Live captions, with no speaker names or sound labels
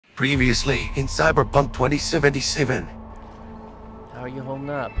Previously in Cyberpunk 2077. How are you holding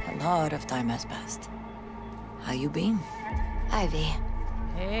up? A lot of time has passed. How you been? Ivy.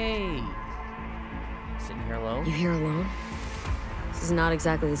 Hey! Sitting here alone? You here alone? This is not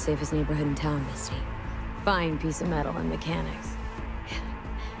exactly the safest neighborhood in town, Misty. Fine piece of metal and mechanics.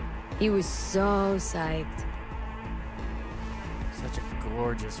 He was so psyched. Such a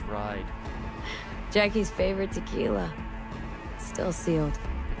gorgeous ride. Jackie's favorite tequila. Still sealed.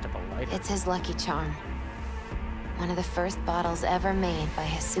 Picked up a lighter. It's his lucky charm. One of the first bottles ever made by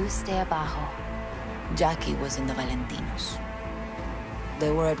Jesus de Abajo. Jackie was in the Valentinos.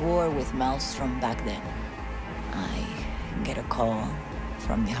 They were at war with Maelstrom back then. I get a call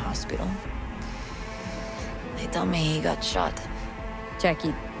from the hospital. They tell me he got shot.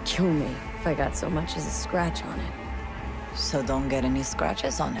 Jackie'd kill me if I got so much as a scratch on it. So don't get any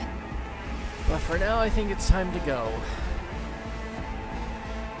scratches on it. But for now, I think it's time to go.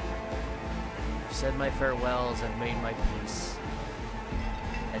 I've said my farewells and made my peace.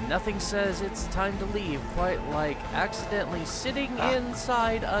 And nothing says it's time to leave quite like accidentally sitting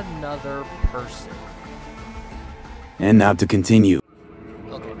inside another person. And now to continue.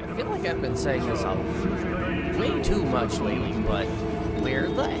 Okay, I feel like I've been saying this way too much lately, but where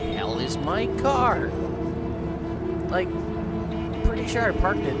the hell is my car? Like, pretty sure I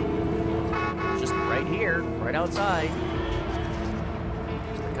parked it just right here, right outside.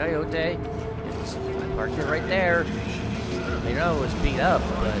 There's the coyote. I parked it right there. I know it was beat up,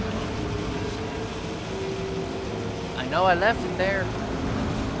 but I know I left it there.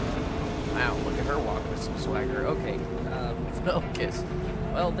 Wow, look at her walk with some swagger. Okay, focus.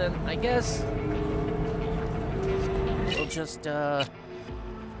 Well then, I guess we'll just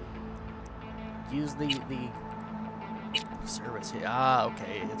use the service here.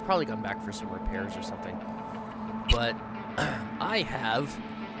 Okay, it's probably gone back for some repairs or something. But I have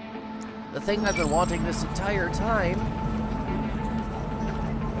the thing I've been wanting this entire time,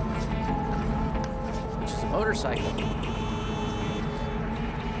 which is a motorcycle.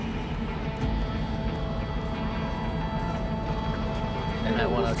 And I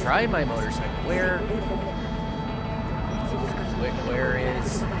want to try my motorcycle. Where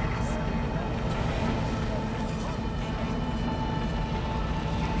is...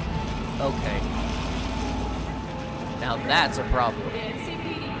 Okay. Now that's a problem.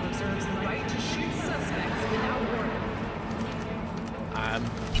 I'm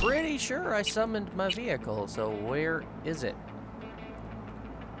pretty sure I summoned my vehicle, so where is it?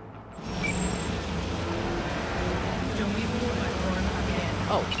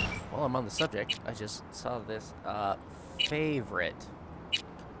 Oh, while I'm on the subject, I just saw this, favorite.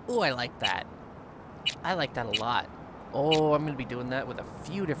 Ooh, I like that. I like that a lot. Oh, I'm gonna be doing that with a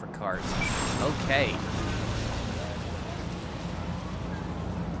few different cars. Okay.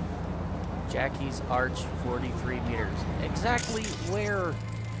 Jackie's Arch, 43 meters. Exactly where?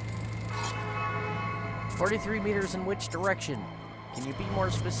 43 meters in which direction? Can you be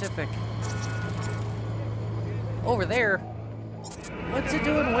more specific? Over there? What's it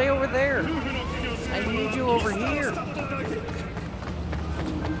doing way over there? I need you over here.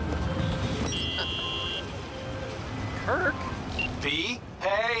 Kirk? V?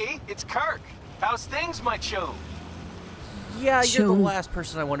 Hey, it's Kirk. How's things, my chum? Yeah, you're the last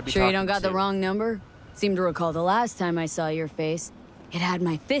person I want to be talking to. Sure you don't got the wrong number? Seem to recall the last time I saw your face. It had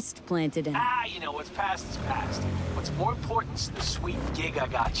my fist planted in it. You know, what's past is past. What's more important is the sweet gig I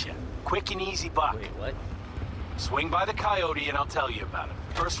got you. Quick and easy buck. Wait, what? Swing by the coyote and I'll tell you about it.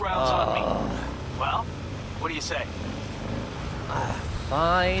 First round's on me. Well, what do you say?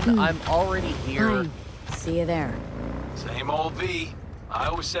 Fine, I'm already here. Fine. See you there. Same old V. I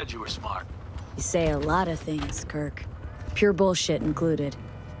always said you were smart. You say a lot of things, Kirk. Pure bullshit included.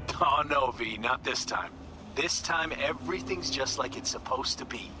 Oh no, V, not this time. This time everything's just like it's supposed to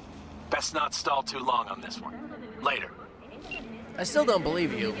be. Best not stall too long on this one. Later. I still don't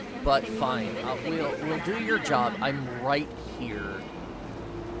believe you, but fine. We'll do your job. I'm right here.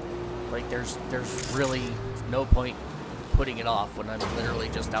 Like, there's really no point putting it off when I'm literally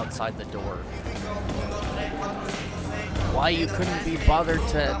just outside the door. Why you couldn't be bothered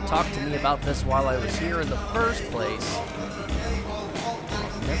to talk to me about this while I was here in the first place,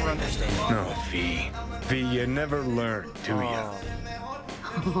 I'll never understand. No, V. V, you never learn, do you?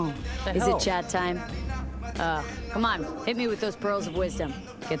 Oh, is it chat time? Come on, hit me with those pearls of wisdom.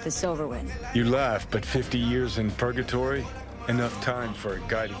 Get this over with. You laugh, but 50 years in purgatory? Enough time for a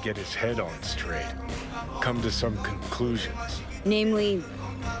guy to get his head on straight. Come to some conclusions. Namely?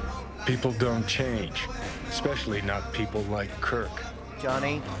 People don't change. Especially not people like Kirk.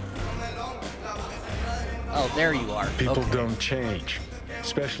 Johnny? Oh, there you are. People okay. don't change.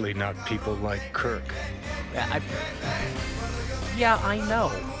 Especially not people like Kirk. Yeah, I know.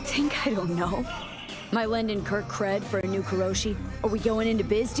 Think I don't know? Am I lending Kirk cred for a new Kuroshi? Are we going into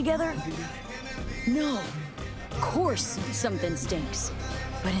biz together? No. Of course something stinks.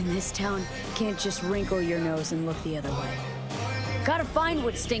 But in this town, you can't just wrinkle your nose and look the other way. Gotta find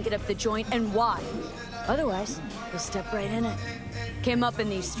what's stinking up the joint and why. Otherwise, you'll step right in it. Came up in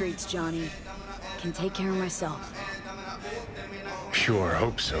these streets, Johnny. Can take care of myself. Sure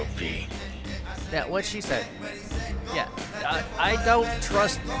hope so, V. Yeah, what she said. Yeah, I don't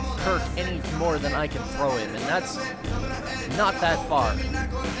trust Kirk any more than I can throw him, and that's not that far.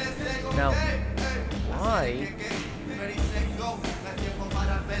 Now, why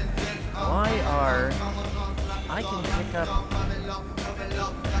are... I can pick up...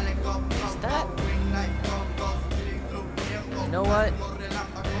 Is that... You know what?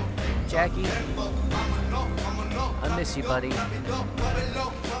 Jackie? I miss you, buddy.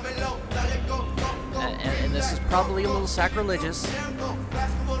 And this is probably a little sacrilegious.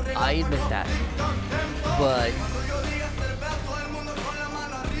 I admit that. But...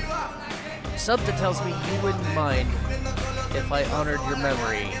 something tells me you wouldn't mind if I honored your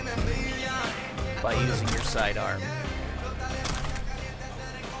memory by using your sidearm.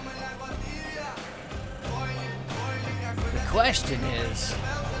 The question is,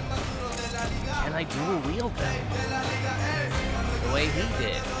 can I dual wield them the way he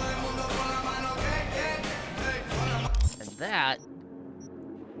did? And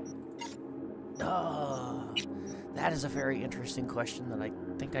that is a very interesting question that I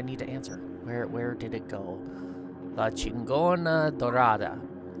think I need to answer. Where did it go? La Chingona Dorada.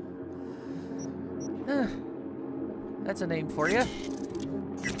 That's a name for you.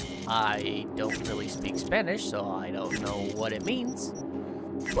 I don't really speak Spanish, so I don't know what it means.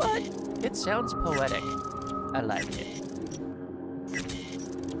 But it sounds poetic. I like it.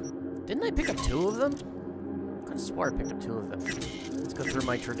 Didn't I pick up 2 of them? I could have swore I picked up 2 of them. Let's go through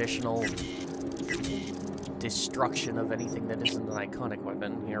my traditional destruction of anything that isn't an iconic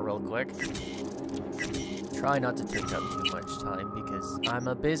weapon here real quick. Try not to take up too much time because I'm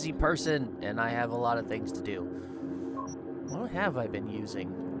a busy person and I have a lot of things to do. What have I been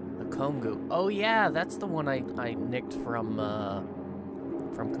using? The Kongu. Oh yeah, that's the one I nicked from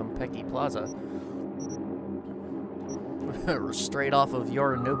Konpeki Plaza. Straight off of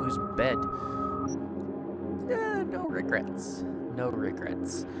Yorinobu's bed. No regrets. No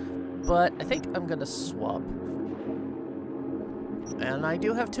regrets. But I think I'm gonna swap. And I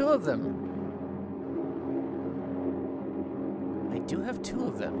do have 2 of them. I do have 2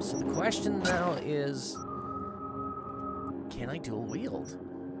 of them. So the question now is, can I dual wield?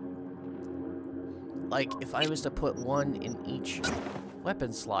 Like, if I was to put 1 in each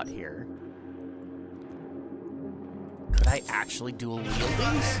weapon slot here, could I actually dual wield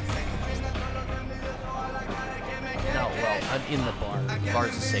these? No, well, I'm in the bar. The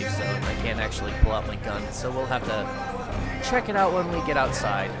bar's a safe zone. I can't actually pull out my gun, so we'll have to check it out when we get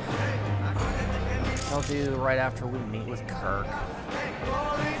outside. I'll do right after we meet with Kirk.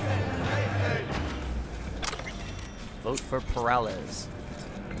 Vote for Perales.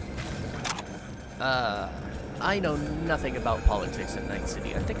 I know nothing about politics in Night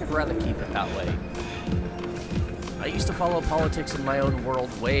City. I think I'd rather keep it that way. I used to follow politics in my own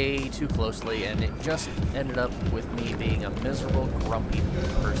world way too closely, and it just ended up with me being a miserable, grumpy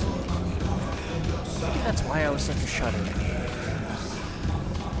person. Maybe that's why I was such a shut-in.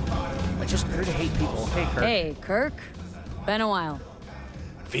 I just grew to hate people. Hey, Kirk. Hey, Kirk. Been a while.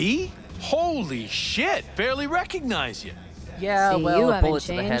 V? Holy shit! Barely recognize you. Yeah, See, well, you a haven't bullet to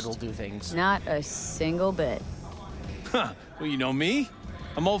the head changed. will do things. Not a single bit. Huh. Well, you know me.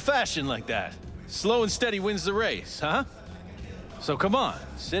 I'm old-fashioned like that. Slow and steady wins the race, huh? So come on,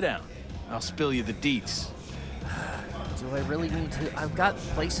 sit down. I'll spill you the deets. Do I really need to? I've got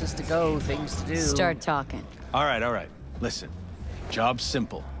places to go, things to do. Start talking. All right. Listen, job's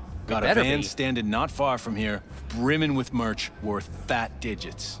simple. Got a better van be. standing not far from here, brimming with merch worth fat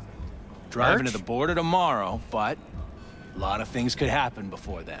digits. Driving to Merch? the border tomorrow, but a lot of things could happen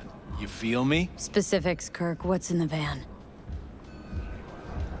before then. You feel me? Specifics, Kirk. What's in the van?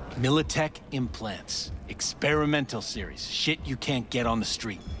 Militech implants. Experimental series. Shit you can't get on the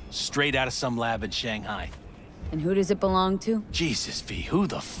street. Straight out of some lab in Shanghai. And who does it belong to? Jesus, V, who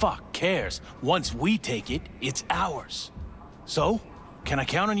the fuck cares? Once we take it, it's ours. So, can I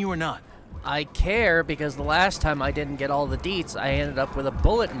count on you or not? I care because the last time I didn't get all the deets, I ended up with a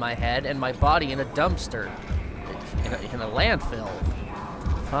bullet in my head and my body in a dumpster. In a landfill.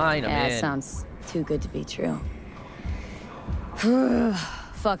 Fine, I'm in. Yeah, sounds too good to be true.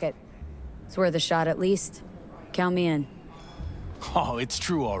 Fuck it. It's worth a shot at least. Count me in. Oh, it's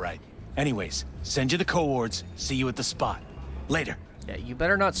true, all right. Anyways, send you the coords. See you at the spot. Later. Yeah, you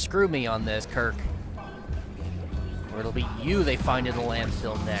better not screw me on this, Kirk. Or it'll be you they find in the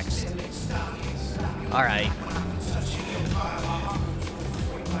landfill next. Alright.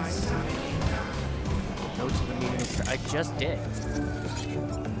 Go to the meeting. I just did.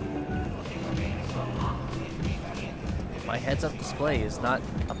 My heads-up display is not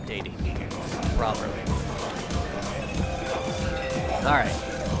updating properly. Alright.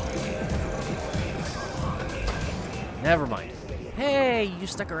 Never mind. Hey, you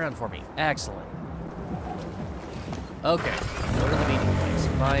stuck around for me. Excellent. Okay, go to the meeting place.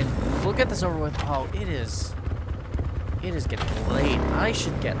 Fine. We'll get this over with. Oh, it is getting late. I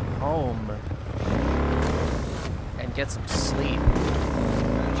should get home and get some sleep.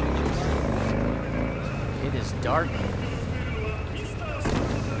 It is dark.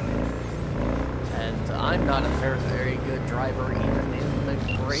 And I'm not a very good driver even in the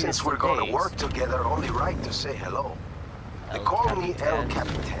greatest Since we're of going to days. work together, only right to say hello. They call me El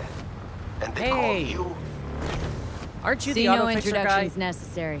Capitan. And they call you... Aren't you See, the auto no fixer guy? introductions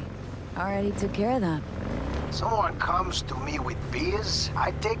necessary. Already took care of that. Someone comes to me with biz,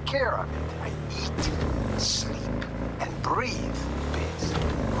 I take care of it. I eat, sleep, and breathe biz.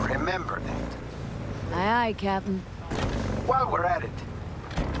 Remember that. Aye, aye, Captain. While we're at it,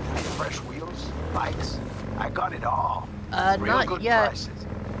 fresh wheels, bikes, I got it all. Real Not good yet. prices.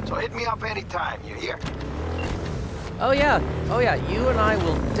 So hit me up anytime, you hear? Oh yeah, you and I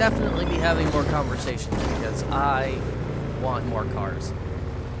will definitely be having more conversations because I want more cars.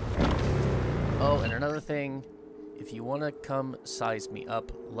 Oh, and another thing, if you want to come size me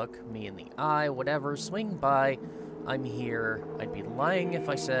up, look me in the eye, whatever, swing by, I'm here. I'd be lying if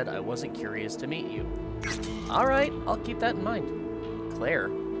I said I wasn't curious to meet you. Alright, I'll keep that in mind. Claire.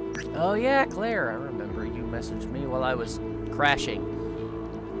 Oh yeah, Claire, I remember you messaged me while I was crashing.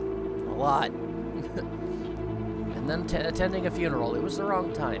 A lot. And then attending a funeral. It was the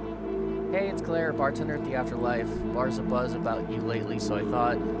wrong time. Hey, it's Claire, bartender at the Afterlife. Bar's a buzz about you lately, so I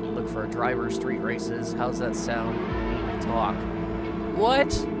thought, look for a driver, street races. How's that sound? Need to talk.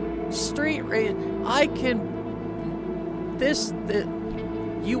 What? Street race? I can...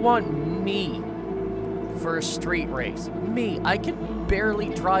 You want me for a street race? Me? I can barely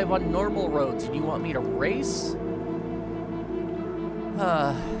drive on normal roads, and you want me to race?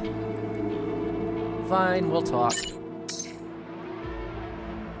 Fine, we'll talk.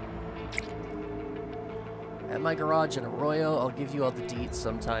 At my garage in Arroyo, I'll give you all the deets.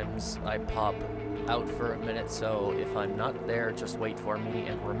 Sometimes I pop out for a minute, so if I'm not there, just wait for me.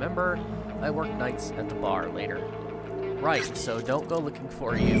 And remember, I work nights at the bar later. Right, so don't go looking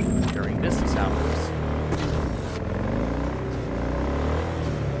for you during business hours.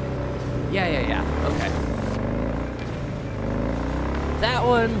 Yeah, okay. That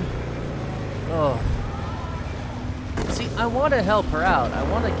one... Oh. See, I want to help her out. I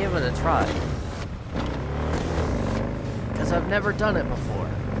want to give it a try. Because I've never done it before.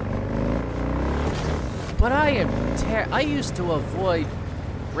 But I used to avoid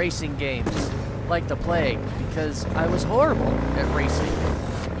racing games like the plague because I was horrible at racing.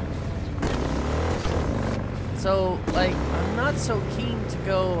 So, like, I'm not so keen to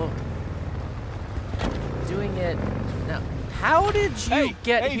go doing it now. How did you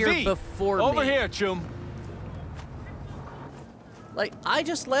get here V, before me? Over here, chum. Like, I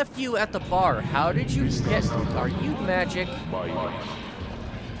just left you at the bar. How did you get... Are you magic?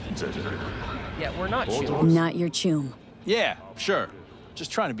 Yeah, we're not chums. Not your chum. Yeah, sure. Just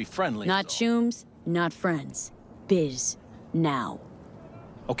trying to be friendly. Not chums, not friends. Biz. Now.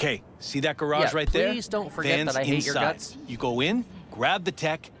 Okay, see that garage Yeah, right there? please don't forget Vans that I hate inside. your guts. You go in, grab the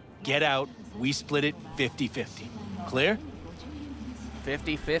tech, get out, we split it 50-50. Clear?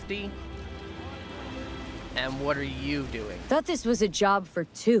 50-50? And what are you doing? Thought this was a job for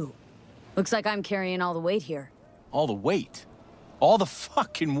two. Looks like I'm carrying all the weight here. All the weight. All the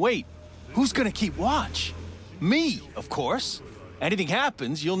fucking weight. Who's gonna keep watch? Me, of course. Anything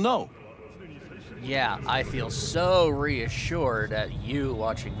happens, you'll know. Yeah, I feel so reassured at you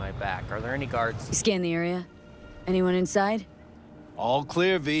watching my back. Are there any guards? Scan the area. Anyone inside? All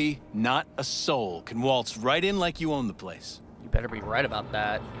clear, V. Not a soul can waltz right in like you own the place. You better be right about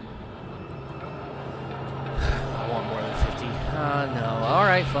that. I want more than 50. No.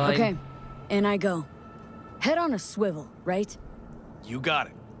 Alright, fine. Okay. In I go. Head on a swivel, right? You got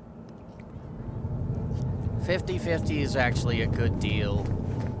it. 50-50 is actually a good deal.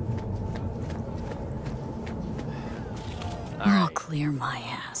 I'll clear my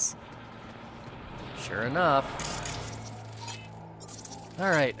ass. Sure enough.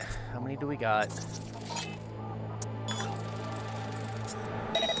 Alright, how many do we got?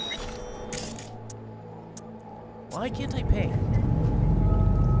 Why can't I ping?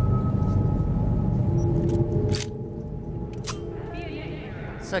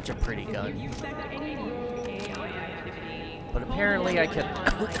 Such a pretty gun. But apparently I can...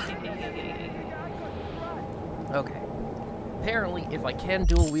 Okay. Apparently, if I can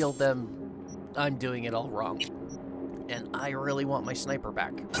dual wield them, I'm doing it all wrong. And I really want my sniper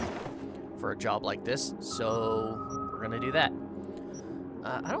back for a job like this, so we're gonna do that.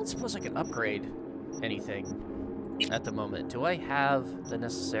 I don't suppose I can upgrade anything at the moment. Do I have the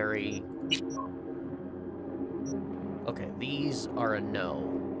necessary... Okay, these are a no.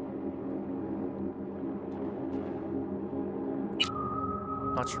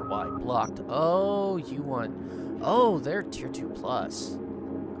 Not sure why. Blocked. Oh, you want... Oh, they're tier 2 plus.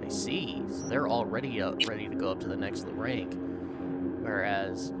 I see. So they're already ready to go up to the next rank.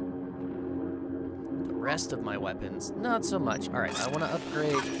 Whereas the rest of my weapons, not so much. Alright, I want to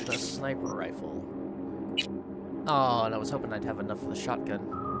upgrade the sniper rifle. Oh, and I was hoping I'd have enough for the shotgun.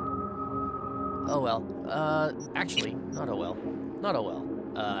 Oh well. Actually, not oh well. Not oh well.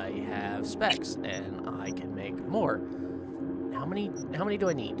 I have specs, and I can make more. How many do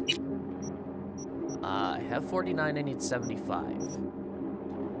I need? I have 49, I need 75.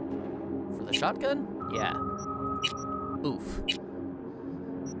 For the shotgun? Yeah. Oof.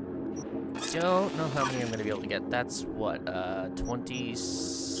 Don't know how many I'm gonna be able to get. That's what,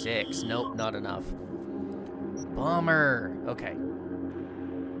 26. Nope, not enough. Bummer. Okay.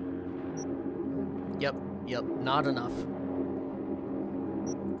 Yep, not enough.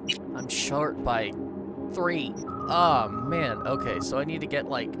 I'm short by 3. Oh, man. Okay, so I need to get,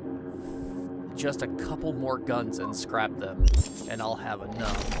 like, just a couple more guns and scrap them, and I'll have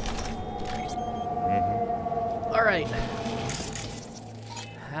enough. Alright.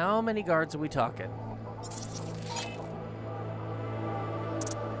 How many guards are we talking?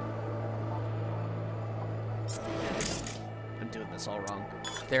 I'm doing this all wrong.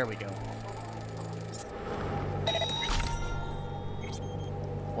 There we go.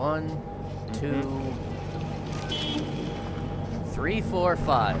 1, 2, 3, 4,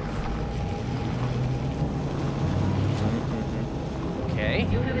 5. Okay.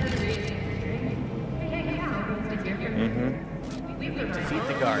 Defeat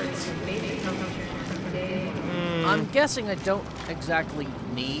the guards. I'm guessing I don't exactly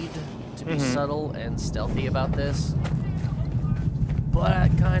need to be subtle and stealthy about this, but I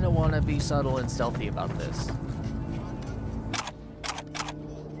kind of want to be subtle and stealthy about this.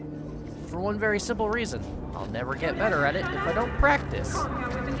 For one very simple reason. I'll never get better at it if I don't practice.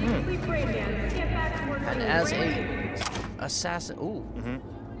 And as a assassin... Ooh.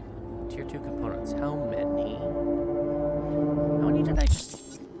 Tier 2 components. How many? How many did I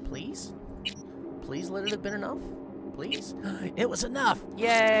just... Please? Please let it have been enough? Please? It was enough!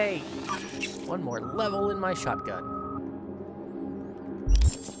 Yay! One more level in my shotgun.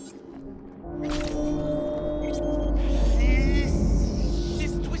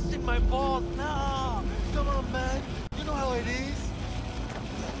 She's twisting my balls. No! Come on, man. You know how it is.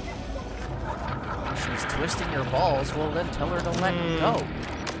 She's twisting your balls. Well, then tell her to let go.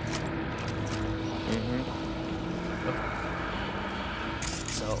 Okay.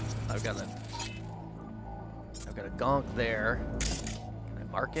 So, I've got a gonk there. Can I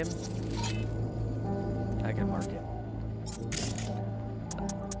mark him? I can mark him.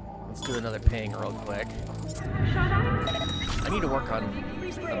 Let's do another ping real quick. I need to work on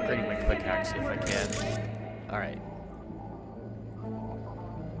upgrading my quick hacks if I can. Alright.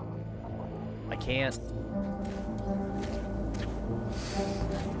 I can't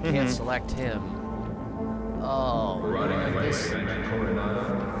select him. Oh, this...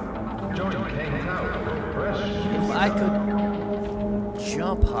 If I could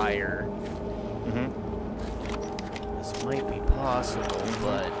jump higher, this might be possible,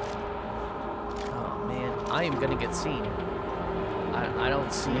 but... Oh, man. I am gonna get seen. I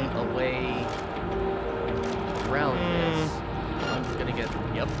don't see a way around this. I'm just gonna get...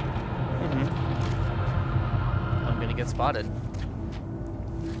 Yep. I'm gonna get spotted.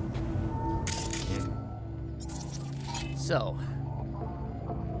 So...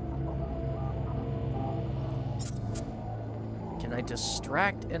 Can I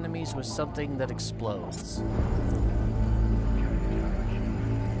distract enemies with something that explodes?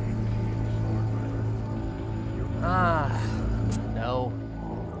 Ah, no.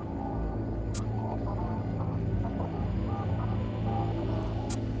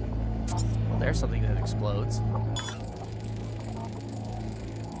 Well, there's something that explodes.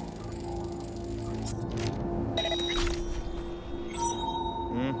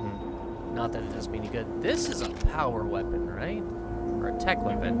 Not that it does me any good. This is a power weapon, right? Or a tech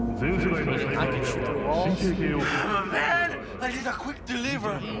weapon. Meaning I can shoot through walls. Man, I need a quick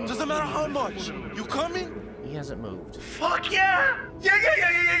deliver. Doesn't matter how much. You coming? He hasn't moved. Fuck yeah! Yeah,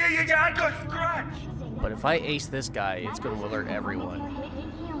 I got scratch! But if I ace this guy, it's going to alert everyone.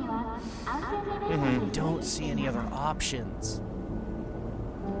 Don't see any other options.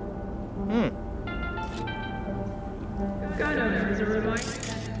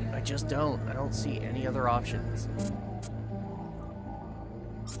 I just don't. I don't see any other options.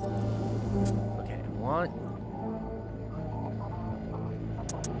 Okay,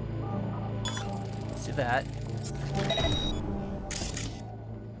 let's do that.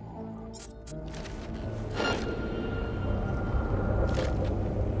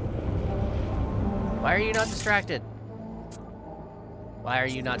 Why are you not distracted? Why are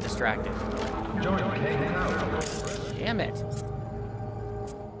you not distracted? Damn it.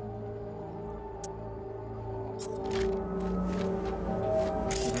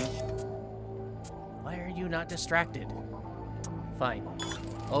 Why are you not distracted? Fine.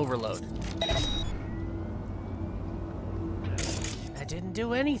 Overload. That didn't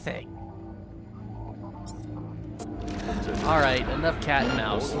do anything. Alright, enough cat and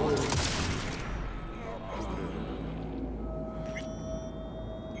mouse.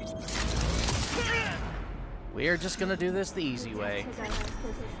 We are just gonna do this the easy way.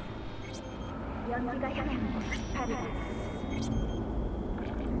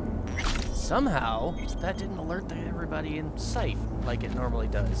 Somehow, that didn't alert everybody in sight like it normally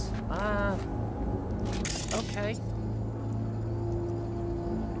does. Okay.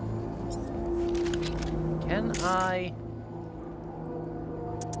 Can I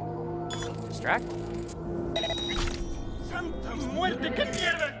distract?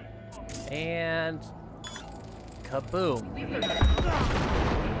 And kaboom.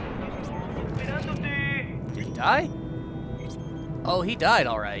 Did he die? Oh, he died,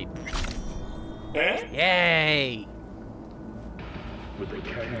 all right. Yay!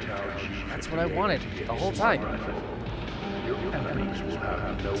 That's what I wanted the whole time.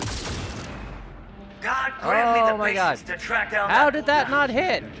 Oh my god. How did that not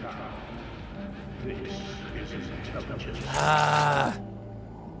hit?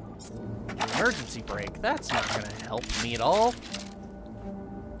 Emergency brake. That's not gonna help me at all.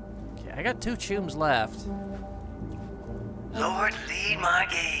 Okay, I got 2 chooms left. Lord, lead my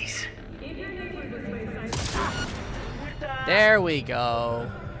gaze. There we go.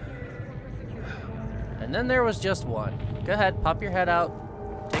 And then there was just one. Go ahead, pop your head out,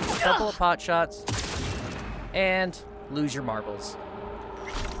 take a couple of pot shots, and lose your marbles.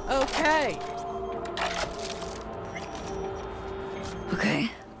 Okay.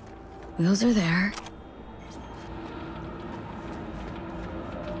 Okay. Wheels are there.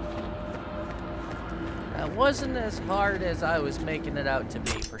 That wasn't as hard as I was making it out to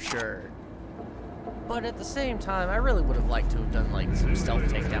be, for sure. But at the same time, I really would have liked to have done, like, some stealth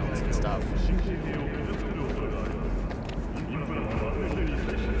takedowns and stuff.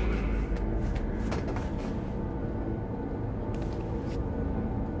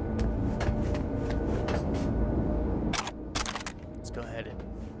 Let's go ahead and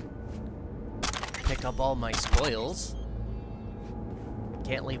pick up all my spoils.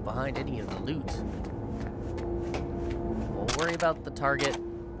 Can't leave behind any of the loot. We'll worry about the target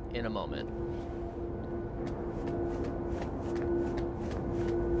in a moment.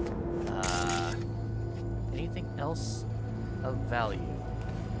 Anything else of value?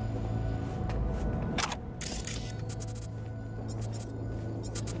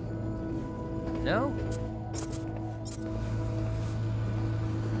 No?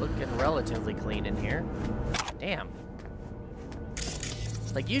 Looking relatively clean in here. Damn.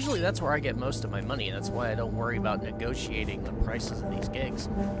 Like, usually that's where I get most of my money. That's why I don't worry about negotiating the prices of these gigs.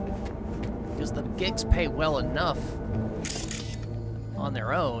 Because the gigs pay well enough on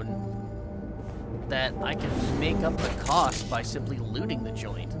their own that I can make up the cost by simply looting the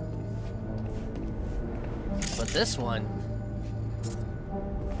joint. But this one,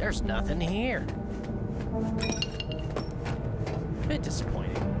 there's nothing here. A bit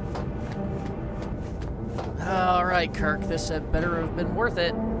disappointing. Alright, Kirk, this had better have been worth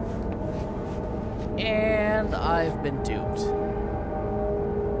it. And I've been duped.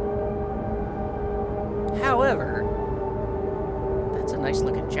 However, that's a nice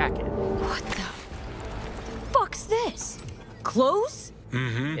looking jacket. What the fuck's this? Clothes?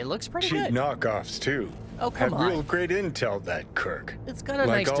 Mm-hmm. It looks pretty Cheap good. knockoffs, too. Oh, come on. Had real great intel, that Kirk. It's got a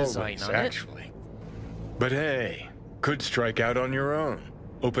like nice design always, on actually. It. But hey, could strike out on your own.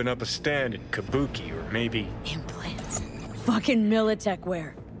 Open up a stand in Kabuki, or maybe... Implants. Fucking Militech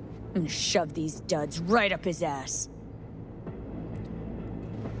wear. And shove these duds right up his ass.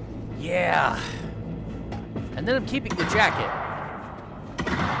 Yeah. And then I'm keeping the jacket.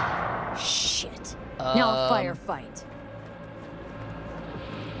 Shit. Now a firefight.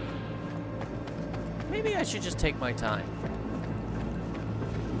 Maybe I should just take my time.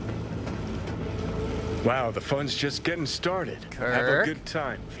 Wow, the fun's just getting started. Kirk? Have a good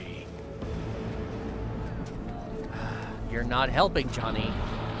time, V. You're not helping, Johnny.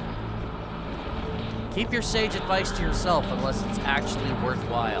 Keep your sage advice to yourself unless it's actually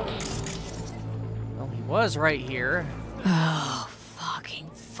worthwhile. Well, he was right here. Oh, fucking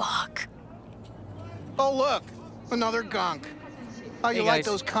fuck. Oh, look, another gunk. How you Hey, like guys.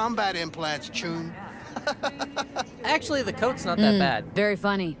 those combat implants, Chun? Actually, the coat's not that bad. Very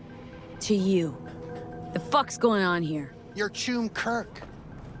funny. To you. The fuck's going on here? You're Chun Kirk.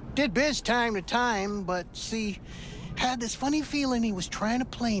 Did biz time to time, but see, had this funny feeling he was trying to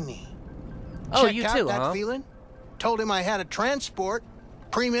play me. Oh, Checked you out too, that huh? feeling. Told him I had a transport,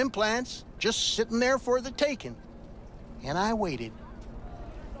 preem implants, just sitting there for the taking. And I waited.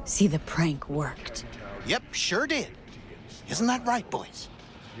 See, the prank worked. Yep, sure did. Isn't that right, boys?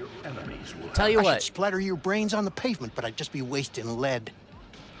 Tell you I what. should splatter your brains on the pavement, but I'd just be wasting lead.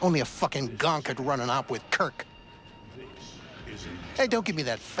 Only a fucking gonk could run an op with Kirk. Hey, don't give me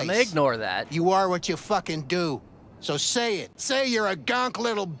that face. I'm gonna ignore that. You are what you fucking do. So say it. Say you're a gonk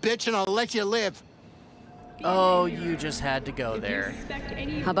little bitch and I'll let you live. Oh, you just had to go there.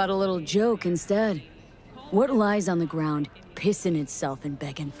 How about a little joke instead? What lies on the ground, pissing itself and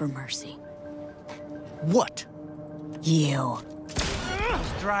begging for mercy? What? You.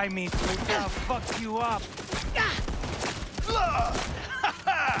 Dry me, Fruit. I'll fuck you up.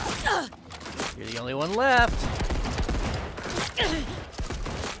 You're the only one left.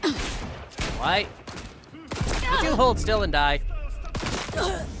 Why? Would you hold still and die?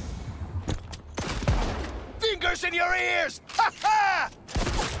 Fingers in your ears! Ha ha!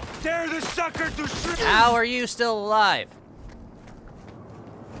 Tear the sucker to shreds! How are you still alive?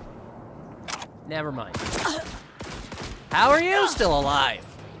 Never mind. How are you still alive?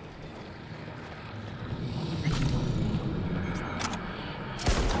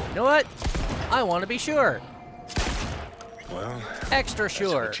 You know what? I want to be sure. Well, Extra that's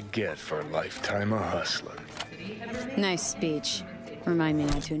sure. what you get for a lifetime of hustling. Nice speech. Remind me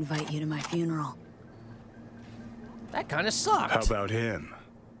not to invite you to my funeral. That kind of sucked. How about him?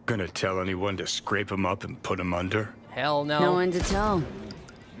 Gonna tell anyone to scrape him up and put him under? Hell no. No one to tell.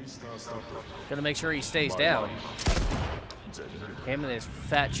 Gonna make sure he stays down. Him and his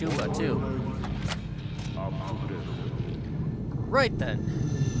fat chumba, too. Right then.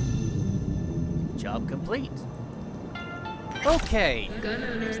 Job complete. Okay. Gun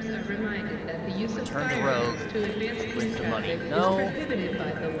owners are reminded that the use of Turn the firearms road to advance with the money. research No. is prohibited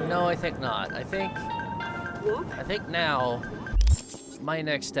by the law. No, I think not. I think now my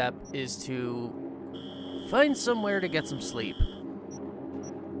next step is to find somewhere to get some sleep.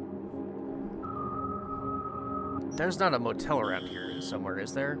 There's not a motel around here somewhere,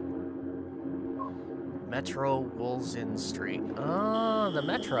 is there? Metro Woolsin Street. Oh, the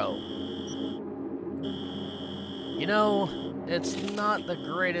Metro. You know, it's not the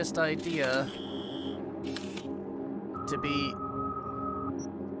greatest idea to be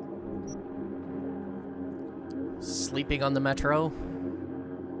sleeping on the Metro.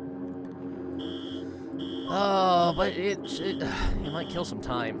 Oh, but it might kill some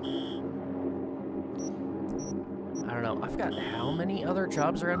time. I don't know. I've got how many other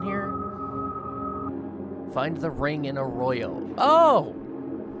jobs around here? Find the ring in Arroyo. Oh!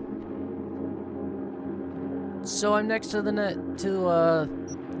 So I'm next to the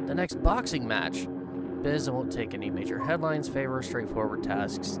next boxing match. Biz, I won't take any major headlines, favor, straightforward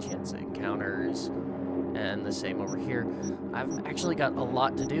tasks, chance encounters, and the same over here. I've actually got a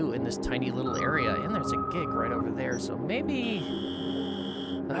lot to do in this tiny little area, and there's a gig right over there, so maybe...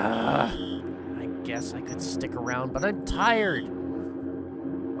 I guess I could stick around, but I'm tired.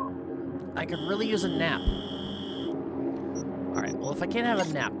 I could really use a nap. Alright, well, if I can't have a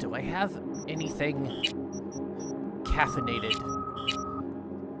nap, do I have anything caffeinated?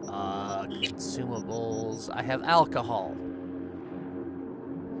 Consumables. I have alcohol.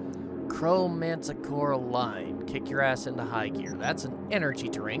 Chromanticore line. Kick your ass into high gear. That's an energy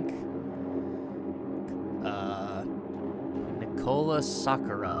drink. Nicola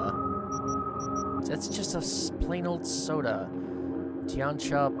Sakura. That's just a plain old soda.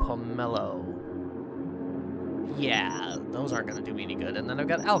 Tiancha Pomelo. Yeah, those aren't going to do me any good. And then I've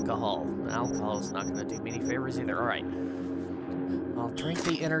got alcohol. Alcohol is not going to do me any favors either. All right. I'll drink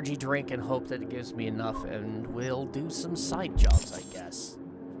the energy drink and hope that it gives me enough, and we'll do some side jobs, I guess.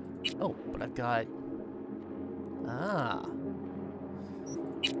 Oh, but I've got... I've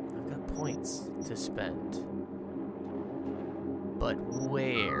got points to spend. But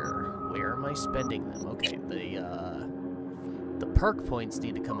where? Where am I spending them? Okay, the perk points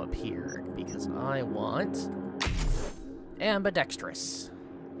need to come up here because I want ambidextrous.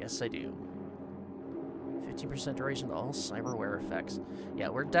 Yes, I do. 15% duration to all cyberware effects. Yeah,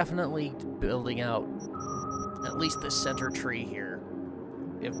 we're definitely building out at least the center tree here,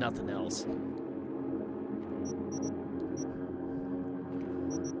 if nothing else.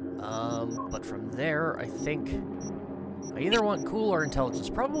 But from there, I think I either want cool or intelligence.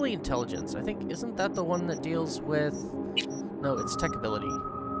 Probably intelligence. I think, isn't that the one that deals with... No, it's tech ability.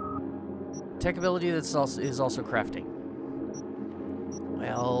 Tech ability is also crafting.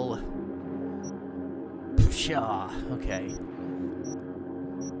 Well... Pshaw. Okay.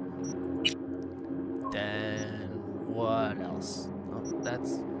 Then... what else? Oh,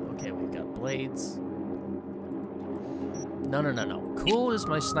 that's... okay, we've got blades. No. Cool is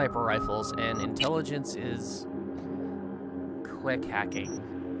my sniper rifles, and intelligence is... quick hacking.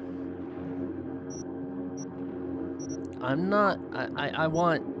 I'm not... I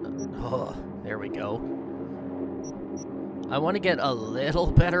want... oh, there we go. I want to get a little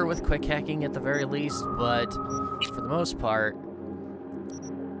better with quick hacking at the very least, but for the most part,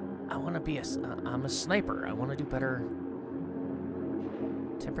 I want to be I'm a sniper. I want to do better.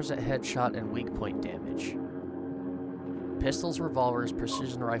 10% headshot and weak point damage. Pistols, revolvers,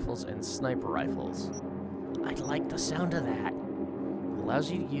 precision rifles, and sniper rifles. I like the sound of that.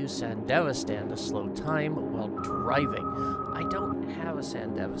 Allows you to use Sandevistan to slow time while driving. I don't have a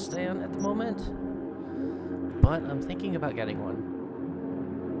Sandevistan at the moment, but I'm thinking about getting one.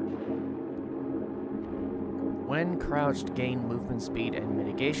 When crouched, gain movement speed and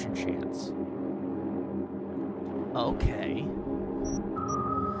mitigation chance. Okay.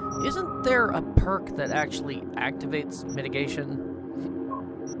 Isn't there a perk that actually activates mitigation?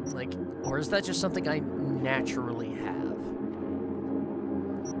 Like, or is that just something I naturally have?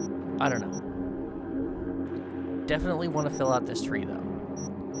 I don't know. Definitely want to fill out this tree, though.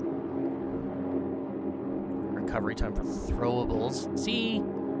 Recovery time for throwables. See,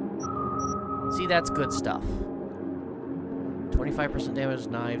 that's good stuff. 25% damage,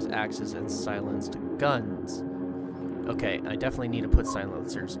 knives, axes, and silenced guns. Okay, I definitely need to put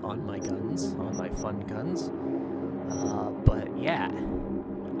silencers on my guns, on my fun guns. But yeah,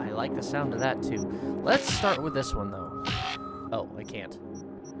 I like the sound of that too. Let's start with this one though. Oh, I can't.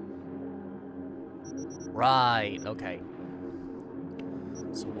 Right, okay.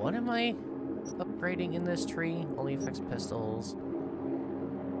 So what am I upgrading in this tree? Only affects pistols.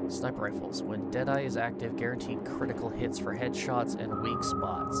 Sniper rifles. When Deadeye is active, guaranteed critical hits for headshots and weak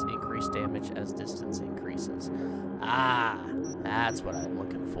spots. Increase damage as distance increases. Ah, that's what I'm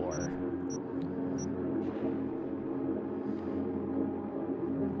looking for.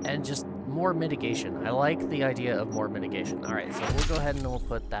 And just more mitigation. I like the idea of more mitigation. Alright, so we'll go ahead and we'll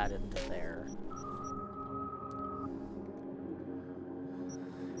put that into there.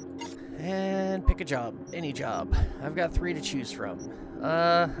 And pick a job. Any job. I've got 3 to choose from.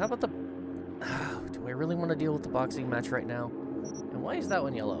 How about the... do I really want to deal with the boxing match right now? And why is that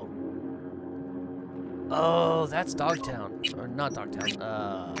one yellow? Oh, that's Dogtown. Or not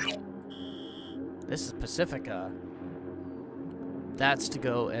Dogtown. This is Pacifica. That's to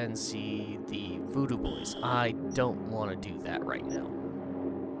go and see the Voodoo Boys. I don't want to do that right now.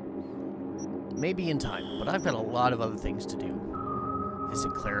 Maybe in time, but I've got a lot of other things to do.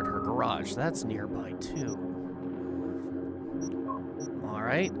 Visit Claire at her garage. That's nearby, too.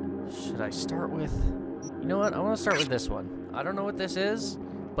 Alright. Should I start with... You know what? I want to start with this one. I don't know what this is,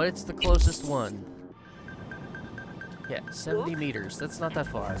 but it's the closest one. Yeah, 70 meters. That's not that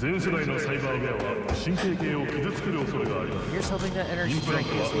far. Here's hoping that energy drink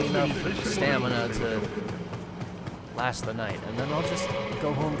gives me enough stamina to last the night. And then I'll just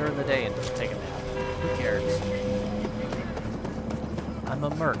go home during the day and just take a nap. Who cares? I'm a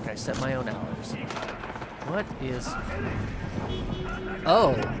merc. I set my own hours. What is...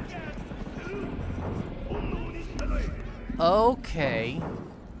 Oh. Okay.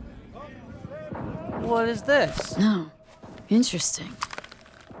 What is this? Oh, interesting.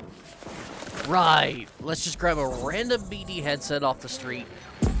 Right. Let's just grab a random BD headset off the street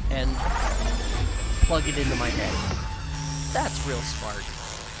and plug it into my head. That's real smart.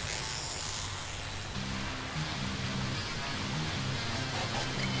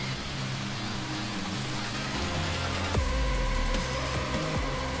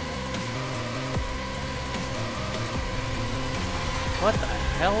 What the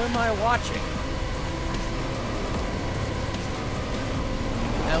hell am I watching?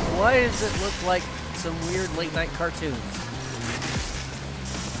 And why does it look like some weird late-night cartoons?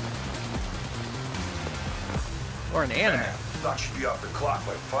 Or an anime. Man, thought you'd be off the clock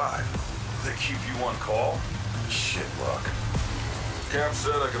by 5. They keep you on call? Shit luck. Cap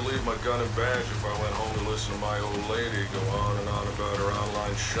said I could leave my gun and badge if I went home to listen to my old lady go on and on about her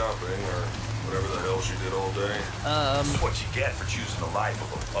online shopping or whatever the hell she did all day. That's what you get for choosing the life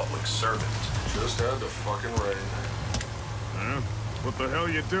of a public servant. Just had to fucking rain. Huh? What the hell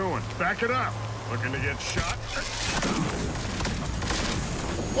you doing? Back it up. Looking to get shot?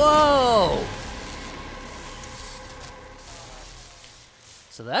 Whoa!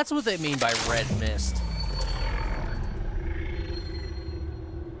 So that's what they mean by red mist.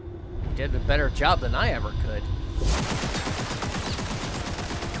 Did a better job than I ever could.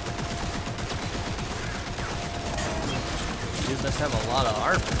 Dude must have a lot of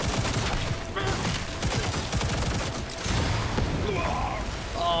armor.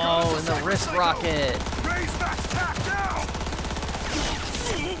 Oh, and the wrist rocket. Raise that attack now!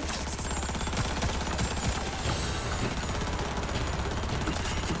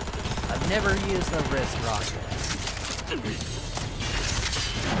 I've never used the wrist rocket.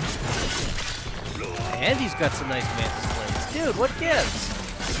 And he's got some nice mantis blades. Dude, what gives?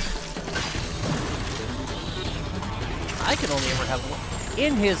 I can only ever have one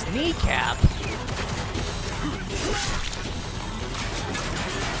in his kneecap.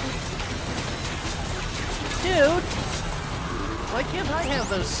 Dude, why can't I have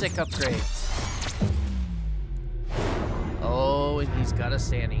those sick upgrades? Oh, and he's got a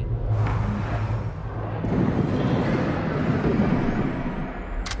Sanny.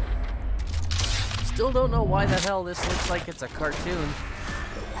 Still don't know why the hell this looks like it's a cartoon.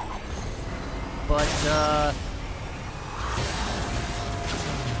 But,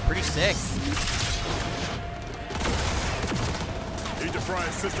 pretty sick. Need to fry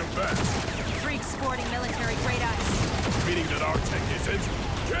a system fast. Freak sporting military grade ice. Meaning that our tech isn't.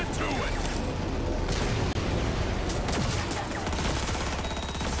 Get to it!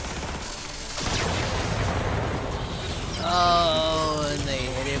 Oh, and they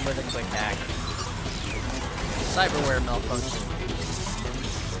hit him with a quick hack. Cyberware malfunction.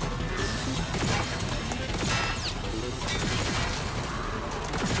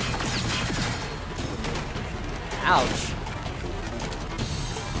 Ouch.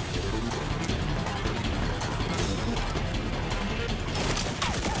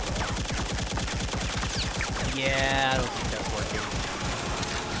 Yeah, I don't think that's working.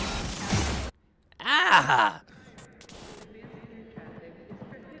 Ah!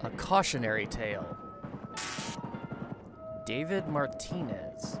 A cautionary tale. David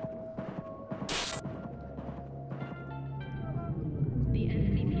Martinez.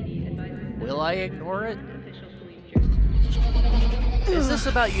 Will I ignore it? Is this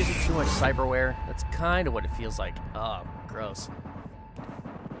about using too much cyberware? That's kind of what it feels like. Oh, gross.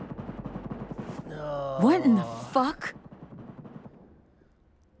 No. What in the fuck?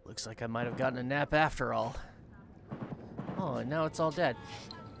 Looks like I might have gotten a nap after all. Oh, and now it's all dead.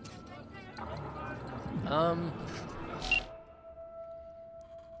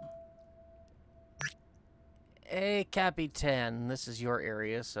 Hey, Capitan, this is your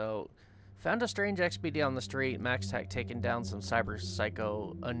area, so... Found a strange XBD on the street, Max Tech taking down some cyber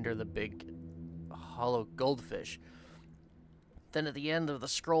psycho under the big hollow goldfish. Then at the end of the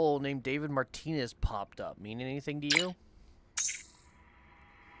scroll, named David Martinez popped up. Mean anything to you?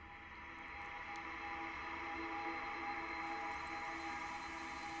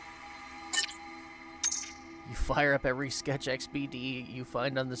 You fire up every sketch XBD you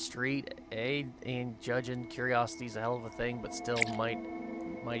find on the street, and judging curiosity's a hell of a thing, but still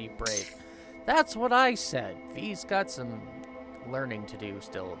mighty brave. That's what I said. V's got some learning to do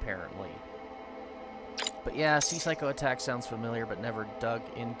still, apparently. But yeah, Sea Psycho Attack sounds familiar, but never dug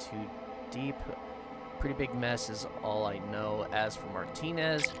into deep. Pretty big mess is all I know. As for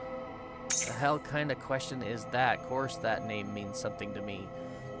Martinez, the hell kind of question is that? Of course that name means something to me.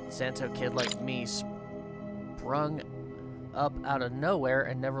 Santo kid like me sprung up out of nowhere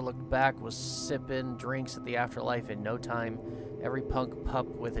and never looked back, was sipping drinks at the afterlife in no time. Every punk pup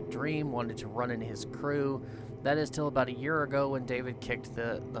with a dream wanted to run in his crew. That is till about a year ago when David kicked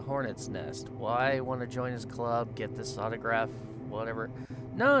the hornet's nest. Why want to join his club, get this autograph, whatever.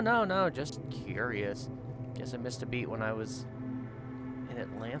 No, just curious. Guess I missed a beat when I was in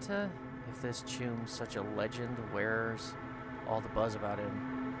Atlanta. If this Chum's such a legend, where's all the buzz about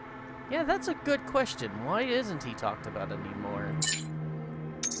him? Yeah, that's a good question. Why isn't he talked about anymore?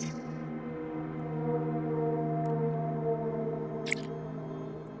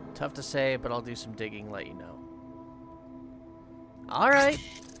 Tough to say, but I'll do some digging, let you know. Alright.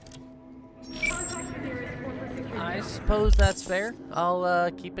 I suppose that's fair.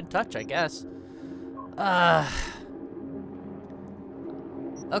 I'll keep in touch, I guess.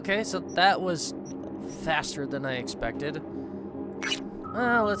 Okay, so that was faster than I expected.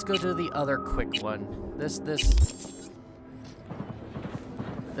 Let's go to the other quick one. This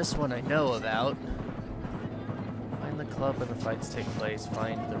one I know about. Find the club where the fights take place.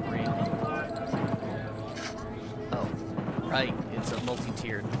 Find the ring. Oh, right. It's a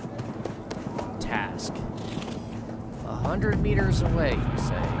multi-tiered task. 100 meters away, you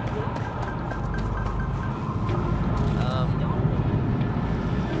say?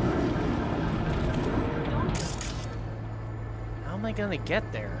 How am I gonna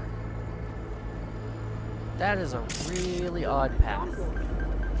get there? That is a really odd path.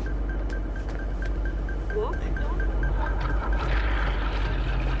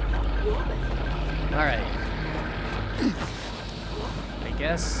 Alright. I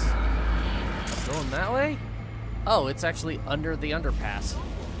guess I'm going that way? Oh, it's actually under the underpass.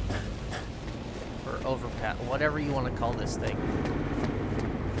 Or overpass, whatever you want to call this thing.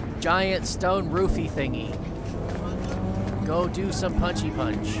 Giant stone roofy thingy. Go do some punchy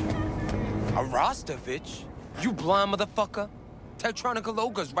punch. A Rostovich? You blind motherfucker? Tetronica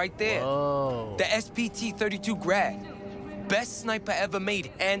Loga's right there. Whoa. The SPT-32 grad. Best sniper ever made,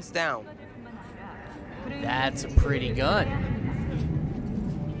 hands down. That's a pretty gun.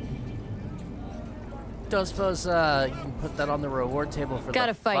 Don't suppose you can put that on the reward table for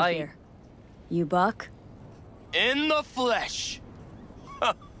Gotta the fight. fight here. You buck? In the flesh.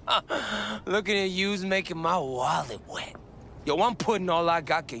 Looking at you's making my wallet wet. Yo, I'm putting all I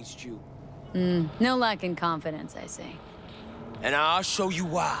got against you. No lack in confidence, I see. And I'll show you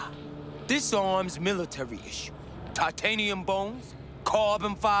why. This arm's military issue. Titanium bones,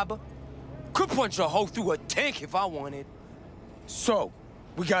 carbon fiber. Could punch a hole through a tank if I wanted. So,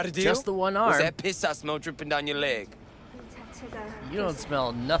 we got a deal? Just the one arm. What's that piss I smell dripping down your leg? You don't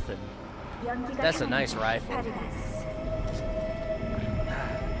smell nothing. That's a nice rifle.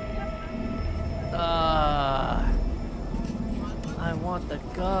 I want the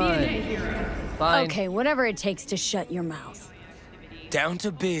gun. Fine. Okay, whatever it takes to shut your mouth. Down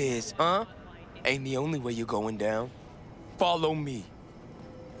to biz, huh? Ain't the only way you're going down. Follow me.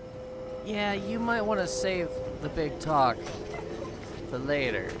 Yeah, you might want to save the big talk for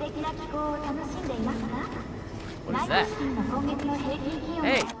later. What is that?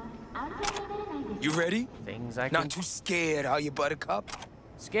 Hey! You ready? Things I can... Not too scared, are you, Buttercup?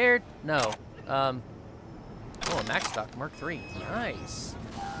 Scared? No. Oh, a Max Stock Mark III. Nice.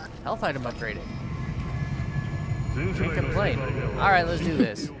 Health item upgraded. Can't complain. Alright, let's do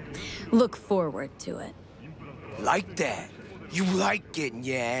this. Look forward to it. Like that. You like getting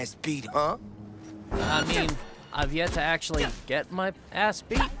your ass beat, huh? I mean, I've yet to actually get my ass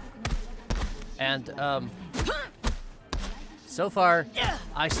beat. And, so far,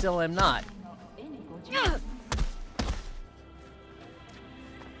 I still am not.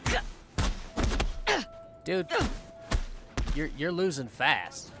 Dude, you're losing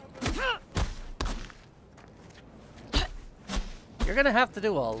fast. You're gonna have to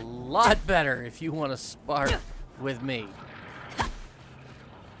do a lot better if you want to spar with me.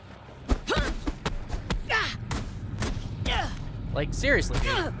 Like, seriously,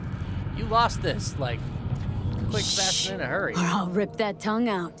 dude. You lost this, like, quick, fast, and in a hurry. Or I'll rip that tongue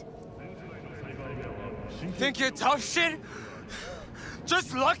out. Think you're tough shit?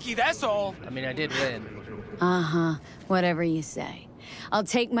 Just lucky, that's all. I mean, I did win. Uh-huh. Whatever you say. I'll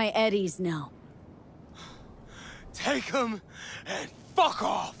take my eddies now. Take them and fuck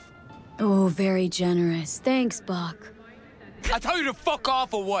off. Oh, very generous. Thanks, Buck. I tell you to fuck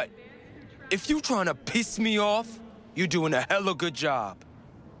off or what? If you trying to piss me off, you're doing a hella good job.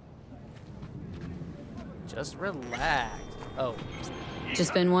 Just relax. Oh.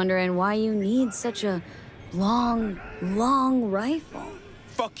 Just been wondering why you need such a long rifle.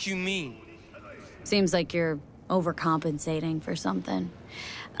 Fuck you mean? Seems like you're overcompensating for something.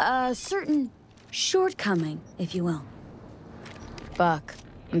 A certain shortcoming, if you will. Buck,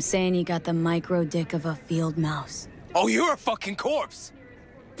 I'm saying you got the micro dick of a field mouse. Oh, you're a fucking corpse!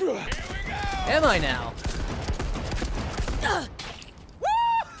 Am I now?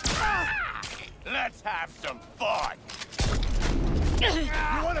 Let's have some fun! You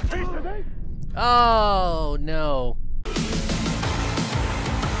want a piece of me? Oh, no.